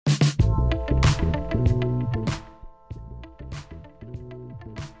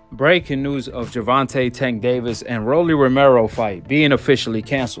Breaking news of Gervonta Tank Davis and Rolly Romero fight being officially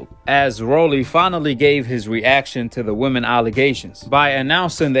canceled, as Rolly finally gave his reaction to the women allegations by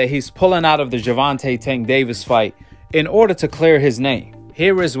announcing that he's pulling out of the Gervonta Tank Davis fight in order to clear his name.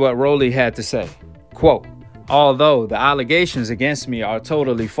 Here is what Rolly had to say. Quote, "Although the allegations against me are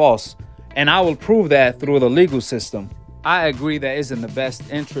totally false, and I will prove that through the legal system, I agree that it's in the best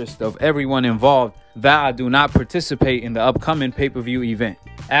interest of everyone involved that I do not participate in the upcoming pay-per-view event.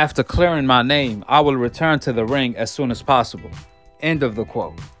 After clearing my name, I will return to the ring as soon as possible." End of the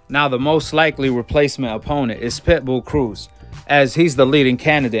quote. Now, the most likely replacement opponent is PITBULL CRUZ, as he's the leading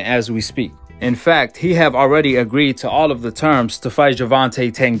candidate as we speak. In fact, he have already agreed to all of the terms to fight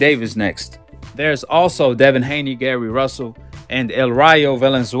Gervonta Tank Davis next. There's also Devin Haney, Gary Russell, and El Rayo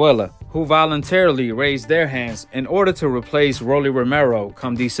Valenzuela, who voluntarily raised their hands in order to replace Rolly Romero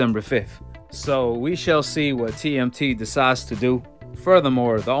come December 5th. So we shall see what TMT decides to do.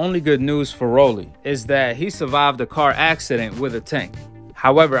 Furthermore, the only good news for Rolly is that he survived a car accident with a tank.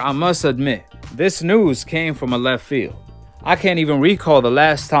 However, I must admit, this news came from a left field. I can't even recall the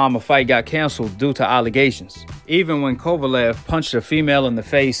last time a fight got canceled due to allegations. Even when Kovalev punched a female in the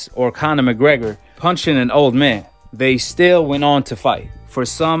face or Conor McGregor punching an old man, they still went on to fight for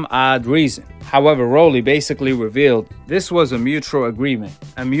some odd reason. However, Rolly basically revealed this was a mutual agreement,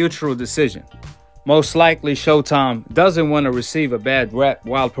 a mutual decision. Most likely Showtime doesn't want to receive a bad rep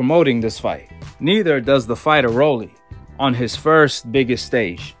while promoting this fight. Neither does the fighter Rolly on his first biggest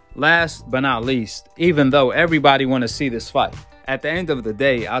stage. Last but not least, even though everybody want to see this fight, at the end of the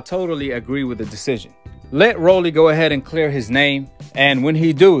day, I totally agree with the decision. Let Rolly go ahead and clear his name, and when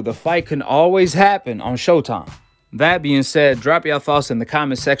he do, the fight can always happen on Showtime. That being said, drop your thoughts in the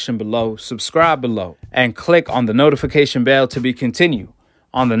comment section below, subscribe below, and click on the notification bell to be continued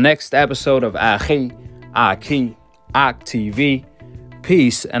on the next episode of Akhi, Akhi, TV.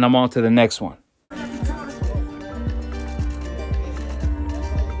 Peace, and I'm on to the next one.